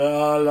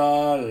La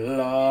la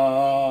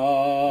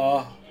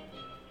la.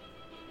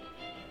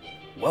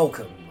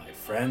 Welcome, my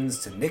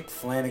friends, to Nick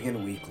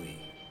Flanagan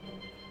Weekly.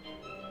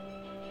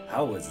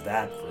 How was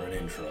that for an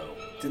intro?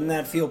 Didn't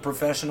that feel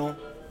professional?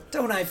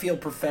 Don't I feel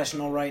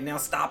professional right now?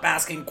 Stop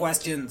asking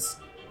questions.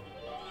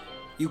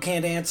 You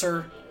can't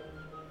answer.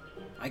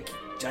 I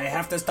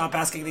have to stop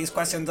asking these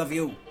questions of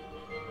you.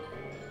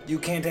 You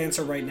can't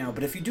answer right now,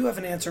 but if you do have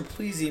an answer,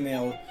 please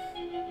email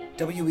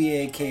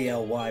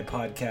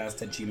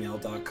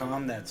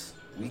weaklypodcast@gmail.com. That's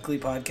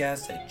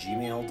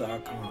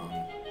weeklypodcast@gmail.com.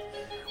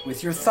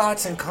 With your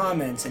thoughts and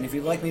comments, and if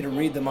you'd like me to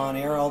read them on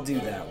air, I'll do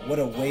that. What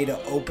a way to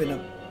open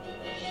a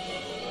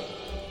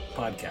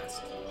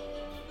podcast.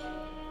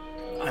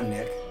 I'm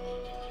Nick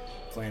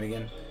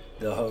Flanagan,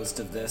 the host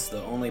of this,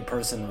 the only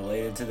person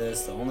related to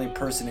this, the only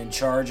person in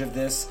charge of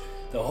this,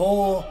 the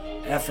whole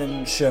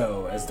effing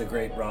show, as the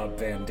great Rob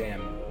Van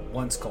Dam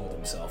once called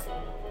himself.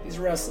 He's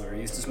a wrestler. He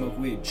used to smoke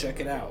weed.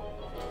 Check it out.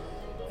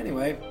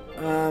 Anyway,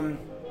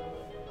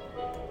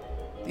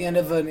 the end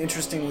of an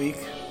interesting week.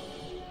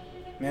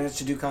 Managed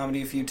to do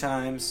comedy a few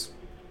times.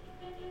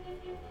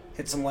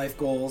 Hit some life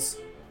goals.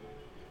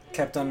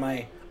 Kept on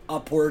my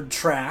upward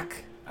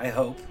track, I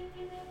hope.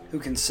 Who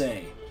can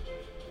say?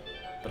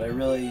 But I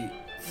really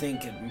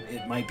think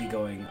it might be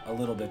going a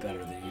little bit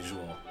better than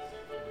usual.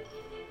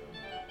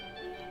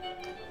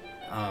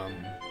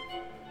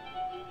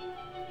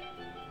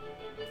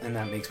 And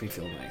that makes me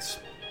feel nice.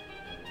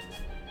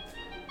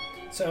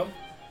 So,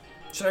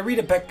 should I read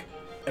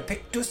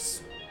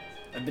Epictetus?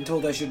 I've been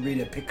told I should read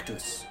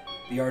Epictetus,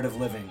 The Art of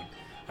Living.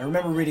 I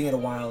remember reading it a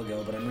while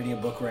ago, but I'm reading a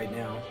book right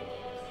now,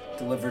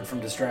 Delivered from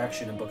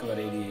Distraction, a book about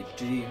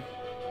ADHD.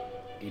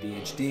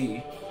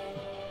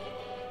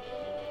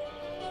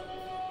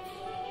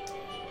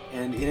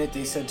 And in it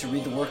they said to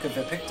read the work of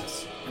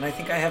Epictetus. And I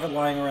think I have it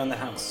lying around the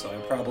house, so I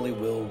probably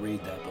will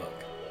read that book.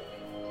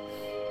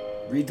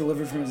 Read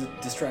Delivered from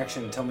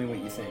Distraction, tell me what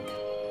you think.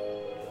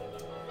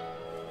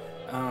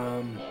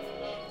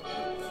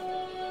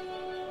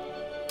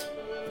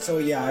 So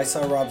yeah, I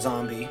saw Rob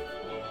Zombie.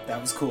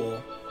 That was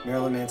cool.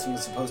 Marilyn Manson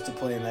was supposed to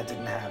play and that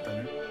didn't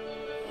happen.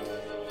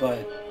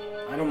 But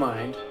I don't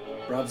mind.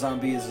 Rob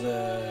Zombie is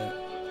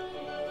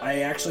I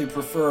actually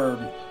prefer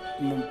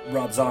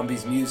Rob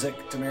Zombie's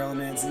music to Marilyn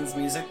Manson's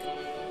music.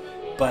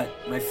 But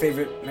my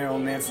favorite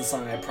Marilyn Manson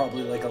song I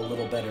probably like a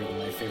little better than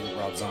my favorite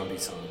Rob Zombie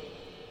song.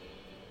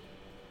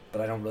 But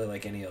I don't really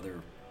like any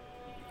other.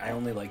 I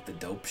only like The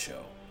Dope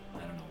Show. I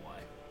don't know why.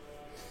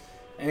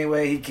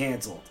 Anyway, he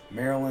canceled.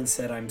 Marilyn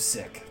said I'm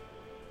sick.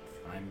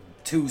 I'm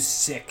too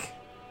sick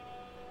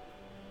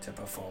to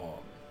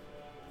perform.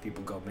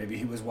 People go, maybe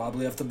he was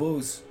wobbly off the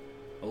booze.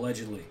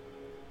 Allegedly.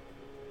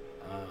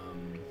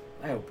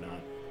 I hope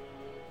not.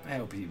 I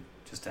hope he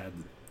just had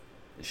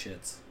the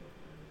shits.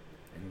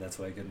 And that's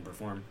why I couldn't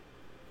perform.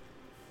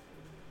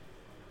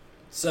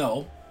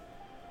 So,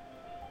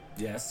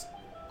 yes,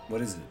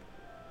 what is it?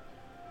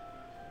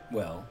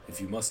 Well, if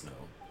you must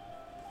know,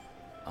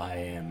 I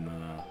am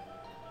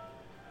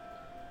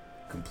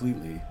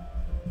completely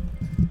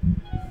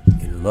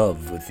in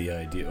love with the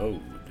idea. Oh,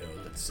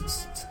 no, that's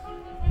just...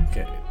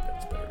 Okay,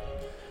 that's better.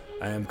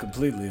 I am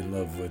completely in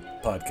love with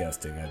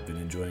podcasting. I've been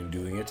enjoying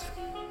doing it.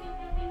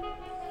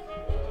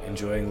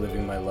 Enjoying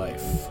living my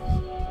life.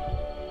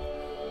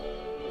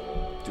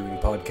 Doing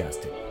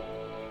podcasting.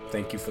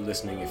 Thank you for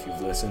listening if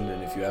you've listened,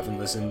 and if you haven't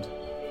listened,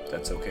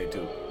 that's okay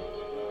too.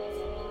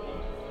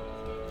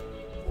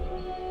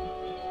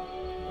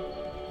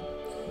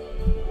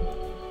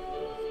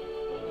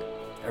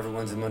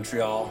 Everyone's in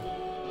Montreal.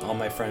 All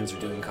my friends are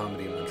doing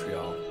comedy in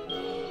Montreal.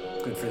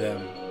 Good for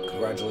them.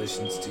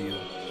 Congratulations to you.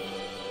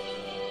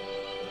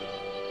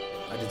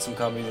 I did some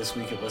comedy this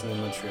week. It wasn't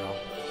in Montreal.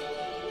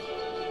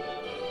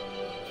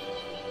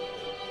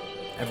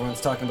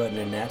 Everyone's talking about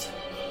Nanette.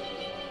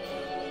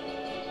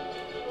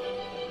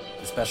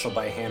 The special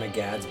by Hannah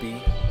Gadsby,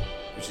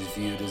 which is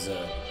viewed as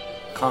a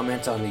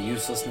comment on the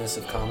uselessness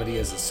of comedy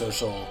as a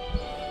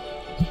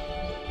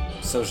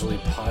socially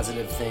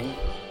positive thing.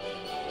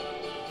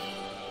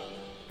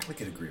 I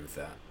could agree with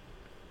that.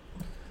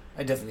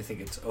 I definitely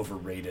think it's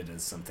overrated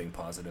as something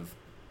positive.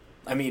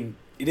 I mean,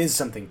 it is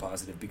something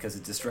positive because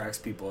it distracts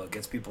people, it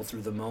gets people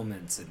through the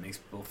moments, it makes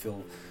people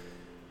feel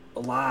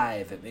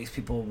alive, it makes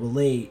people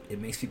relate,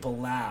 it makes people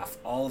laugh.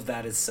 All of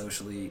that is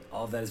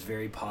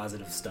very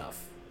positive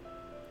stuff.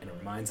 And it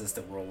reminds us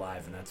that we're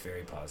alive, and that's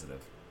very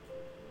positive.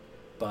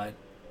 But,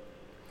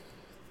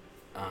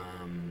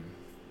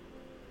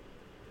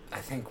 I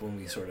think when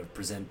we sort of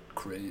present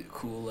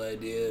cool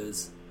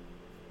ideas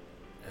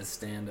as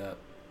stand-up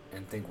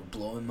and think we're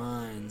blowing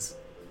minds,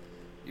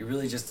 you're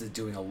really just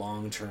doing a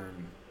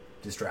long-term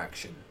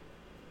distraction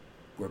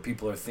where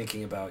people are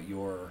thinking about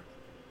your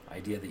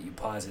idea that you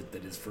posit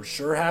that is for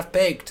sure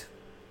half-baked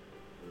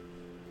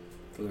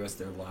for the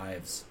rest of their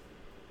lives.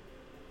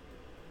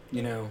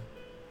 You know,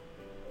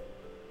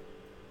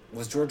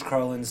 was George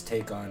Carlin's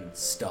take on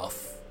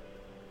stuff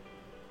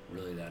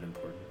really that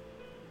important?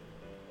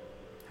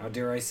 How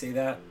dare I say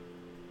that?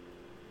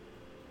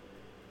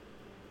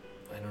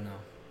 I don't know.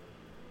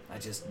 I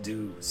just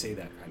do say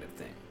that kind of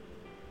thing.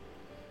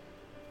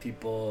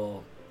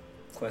 People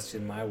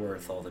question my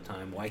worth all the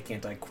time. Why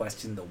can't I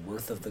question the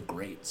worth of the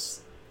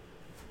greats?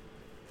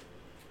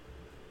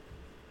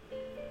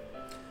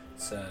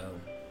 So,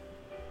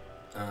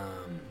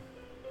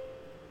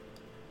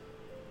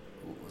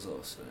 what was I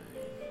saying?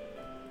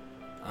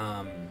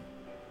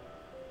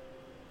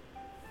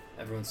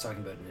 Everyone's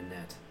talking about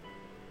Nanette.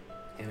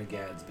 Hannah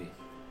Gadsby.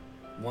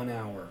 1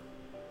 hour.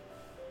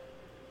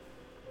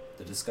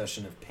 The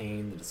discussion of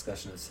pain, the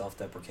discussion of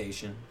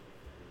self-deprecation.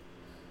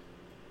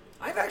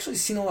 I've actually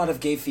seen a lot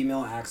of gay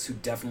female acts who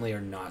definitely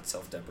are not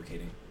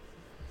self-deprecating.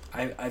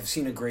 I've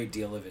seen a great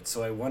deal of it,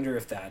 so I wonder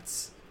if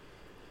that's...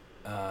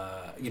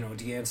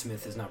 Deanne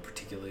Smith is not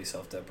particularly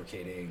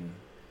self-deprecating.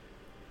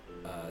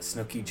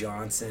 Snooki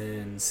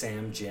Johnson,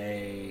 Sam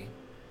J.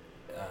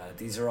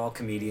 These are all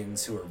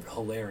comedians who are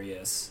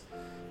hilarious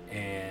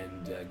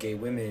and gay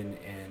women,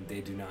 and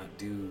they do not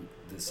do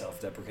the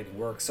self-deprecating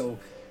work. So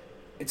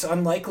it's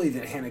unlikely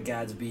that Hannah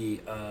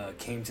Gadsby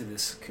came to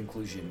this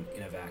conclusion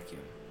in a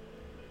vacuum.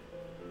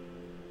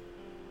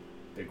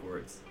 Big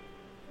words.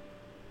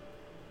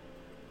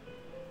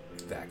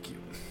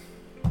 Vacuum.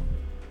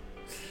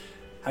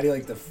 How do you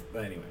like the...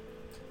 Anyway.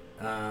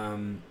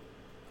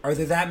 Are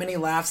there that many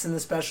laughs in the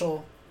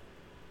special?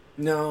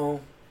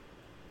 No.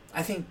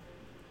 I think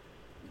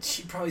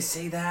she'd probably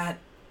say that.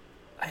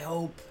 I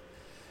hope.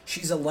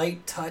 She's a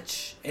light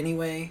touch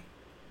anyway.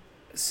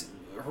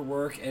 Her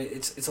work,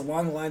 it's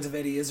along the lines of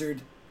Eddie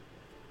Izzard.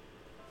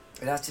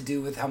 It has to do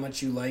with how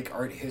much you like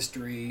art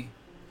history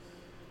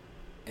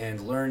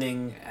and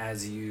learning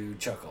as you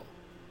chuckle.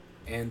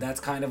 And that's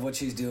kind of what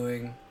she's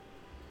doing.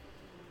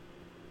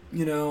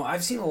 You know,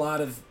 I've seen a lot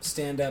of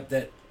stand-up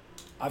that,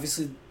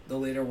 obviously the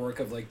later work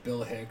of like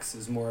Bill Hicks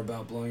is more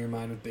about blowing your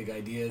mind with big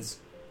ideas.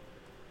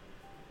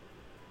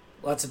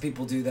 Lots of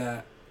people do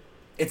that.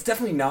 It's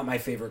definitely not my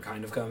favorite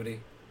kind of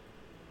comedy,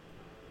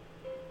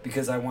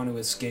 because I want to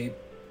escape.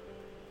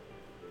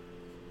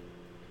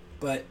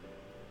 But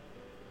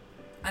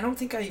I don't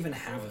think I even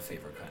have a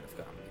favorite kind of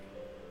comedy.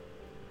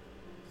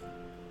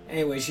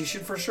 Anyway, she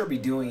should for sure be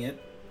doing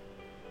it.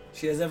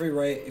 She has every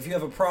right. If you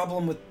have a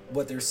problem with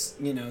what there's,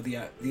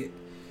 the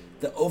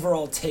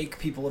overall take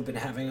people have been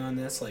having on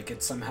this, like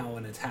it's somehow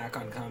an attack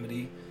on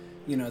comedy,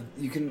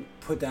 you can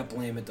put that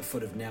blame at the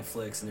foot of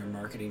Netflix and their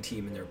marketing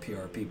team and their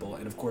PR people,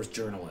 and of course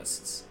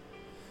journalists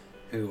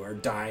who are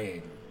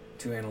dying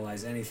to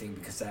analyze anything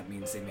because that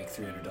means they make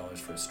 $300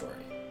 for a story.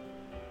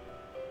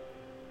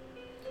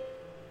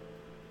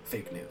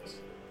 Fake news.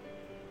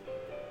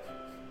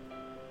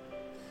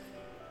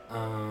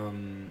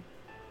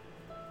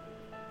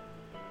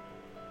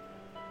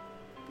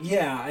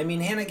 Yeah, I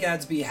mean, Hannah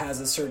Gadsby has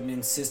a certain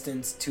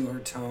insistence to her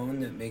tone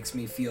that makes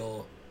me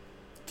feel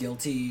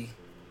guilty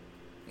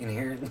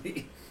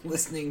inherently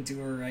listening to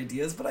her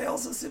ideas, but I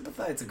also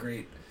sympathize a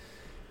great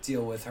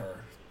deal with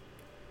her.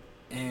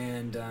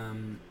 And,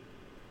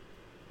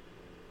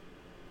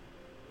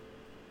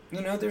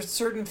 there's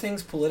certain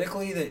things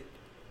politically that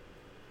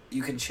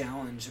you can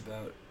challenge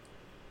about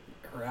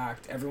her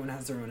act. Everyone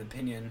has their own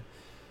opinion.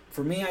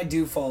 For me, I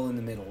do fall in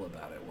the middle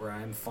about it, where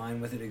I'm fine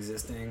with it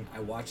existing. I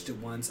watched it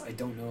once. I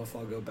don't know if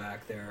I'll go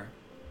back there.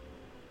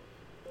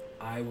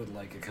 I would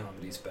like a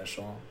comedy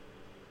special.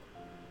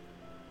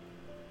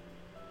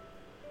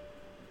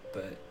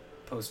 But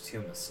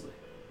posthumously.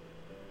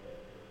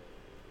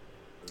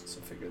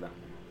 So figure that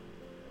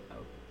one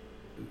out.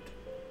 Oot.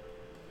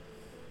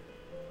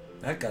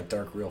 That got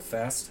dark real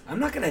fast.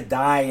 I'm not going to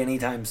die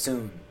anytime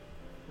soon.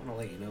 I want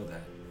to let you know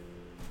that.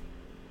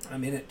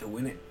 I'm in it to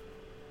win it.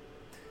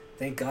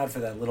 Thank God for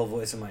that little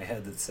voice in my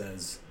head that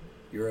says,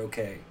 you're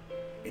okay.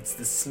 It's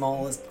the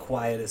smallest,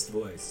 quietest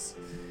voice.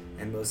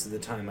 And most of the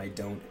time I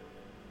don't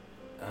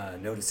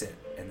notice it.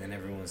 And then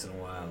every once in a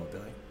while I'll be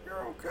like,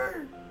 you're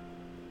okay.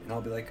 And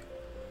I'll be like,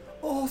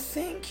 oh,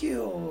 thank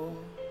you. Oh,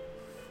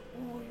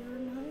 you're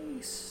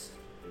nice.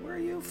 Where are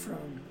you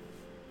from?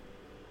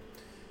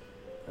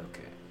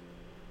 Okay.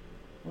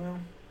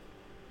 Well,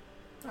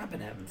 I've been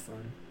having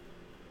fun.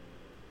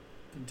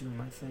 Been doing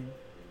my thing.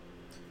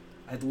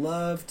 I'd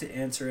love to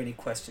answer any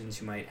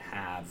questions you might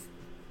have.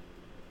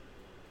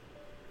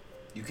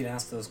 You can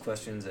ask those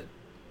questions at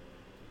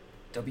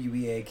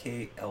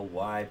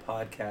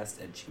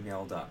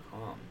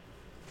weaklypodcast@gmail.com.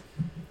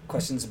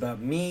 Questions about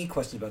me,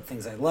 questions about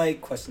things I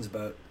like, questions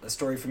about a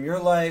story from your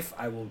life.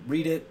 I will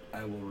read it.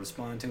 I will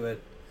respond to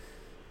it.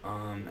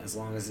 As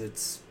long as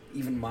it's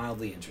even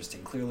mildly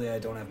interesting. Clearly, I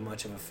don't have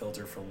much of a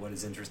filter for what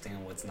is interesting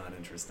and what's not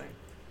interesting.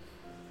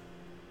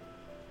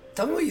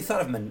 Tell me what you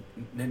thought of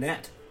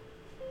Nanette.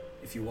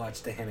 If you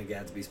watched the Hannah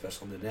Gadsby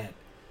special Nanette,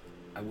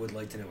 I would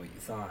like to know what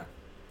you thought.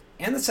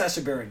 And the Sacha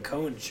Baron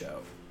Cohen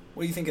show.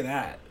 What do you think of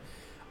that?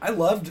 I've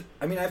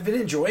been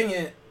enjoying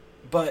it,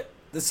 but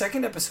the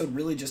second episode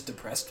really just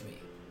depressed me.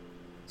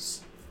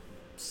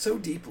 So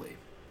deeply.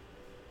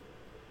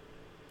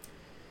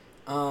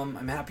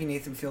 I'm happy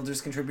Nathan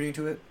Fielder's contributing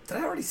to it. Did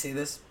I already say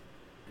this?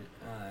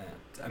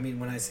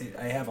 When I say...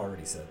 I have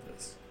already said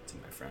this to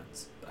my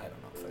friends. I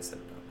don't know if I said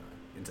it or not.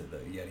 Into the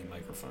Yeti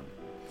microphone.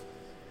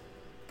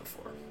 But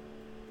for.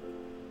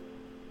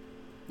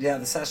 Yeah,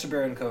 the Sacha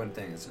Baron Cohen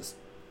thing is just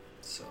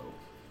so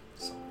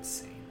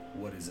insane.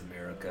 What is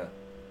America?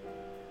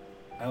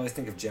 I always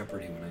think of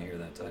Jeopardy when I hear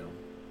that title.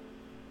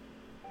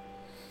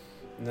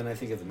 And then I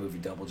think of the movie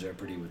Double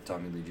Jeopardy with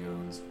Tommy Lee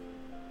Jones.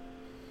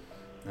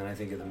 Then I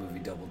think of the movie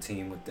Double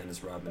Team with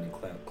Dennis Rodman and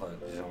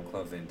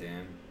Jean-Claude Van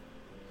Damme.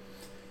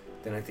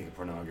 Then I think of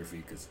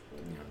pornography because,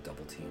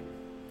 Double Team.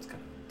 It's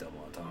kind of a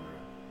double entendre.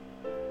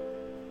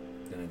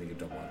 Then I think of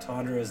double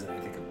entendres, and I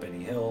think of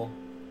Benny Hill.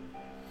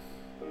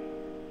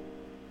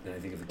 Then I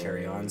think of the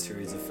Carry On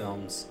series of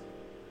films.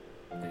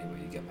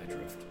 Anyway, you get my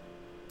drift.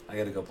 I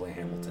gotta go play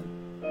Hamilton.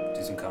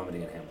 Do some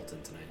comedy in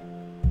Hamilton tonight.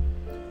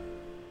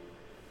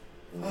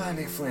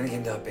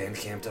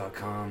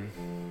 NickFlanagan.bandcamp.com.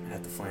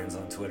 At the Flans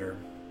on Twitter.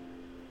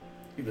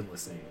 You've been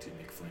listening to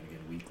Nick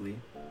Flanagan Weekly.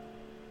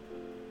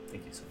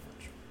 Thank you so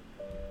much.